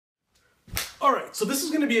Alright, so this is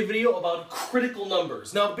going to be a video about critical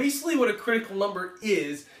numbers. Now, basically what a critical number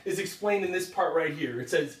is explained in this part right here.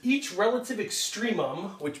 It says each relative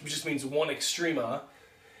extremum, which just means one extrema,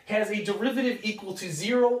 has a derivative equal to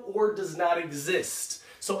 0 or does not exist.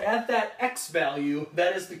 So at that x value,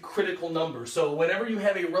 that is the critical number. So whenever you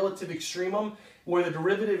have a relative extremum where the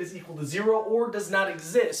derivative is equal to 0 or does not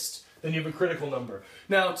exist, then you have a critical number.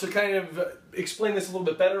 Now, to kind of explain this a little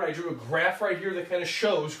bit better, I drew a graph right here that kind of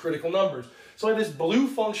shows critical numbers. So I have this blue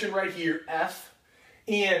function right here, f,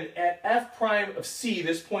 and at f prime of c,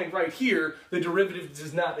 this point right here, the derivative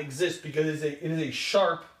does not exist because it is a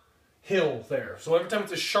sharp hill there. So every time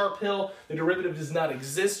it's a sharp hill, the derivative does not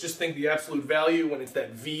exist. Just think the absolute value when it's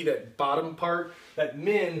that v, that bottom part, that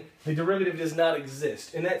min, the derivative does not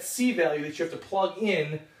exist. And that c value that you have to plug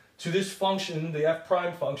in to this function, the f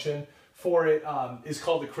prime function, for it is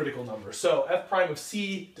called the critical number. So f prime of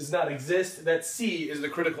c does not exist. That c is the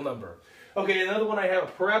critical number. Okay, another one I have a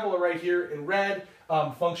parabola right here in red,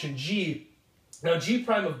 function g. Now g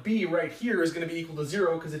prime of b right here is going to be equal to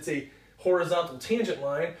 0 because it's a horizontal tangent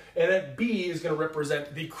line, and that b is going to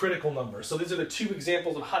represent the critical number. So these are the two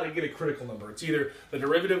examples of how to get a critical number. It's either the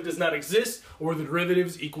derivative does not exist or the derivative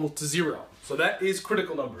is equal to 0. So that is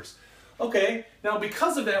critical numbers. Okay, now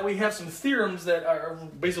because of that we have some theorems that are,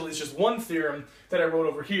 basically it's just one theorem that I wrote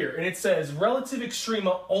over here, and it says relative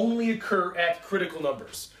extrema only occur at critical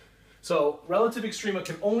numbers. So relative extrema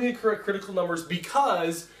can only occur at critical numbers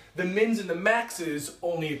because the mins and the maxes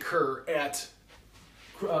only occur at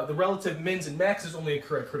the relative mins and maxes only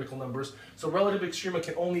occur at critical numbers, so relative extrema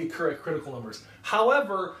can only occur at critical numbers.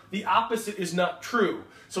 However, the opposite is not true.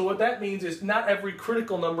 So what that means is not every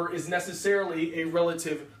critical number is necessarily a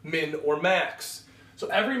relative min or max. So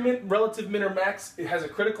every relative min or max, it has a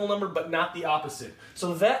critical number, but not the opposite.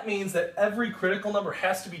 So that means that every critical number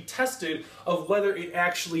has to be tested of whether it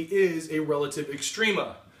actually is a relative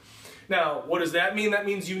extrema. Now, what does that mean? That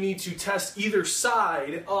means you need to test either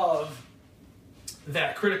side of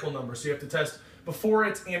that critical number. So you have to test before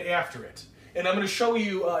it and after it. And I'm going to show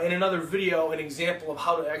you in another video an example of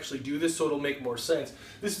how to actually do this so it'll make more sense.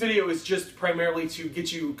 This video is just primarily to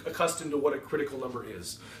get you accustomed to what a critical number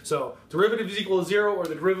is. So derivative is equal to 0 or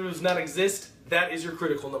the derivative does not exist, that is your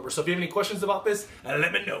critical number. So if you have any questions about this,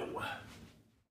 let me know.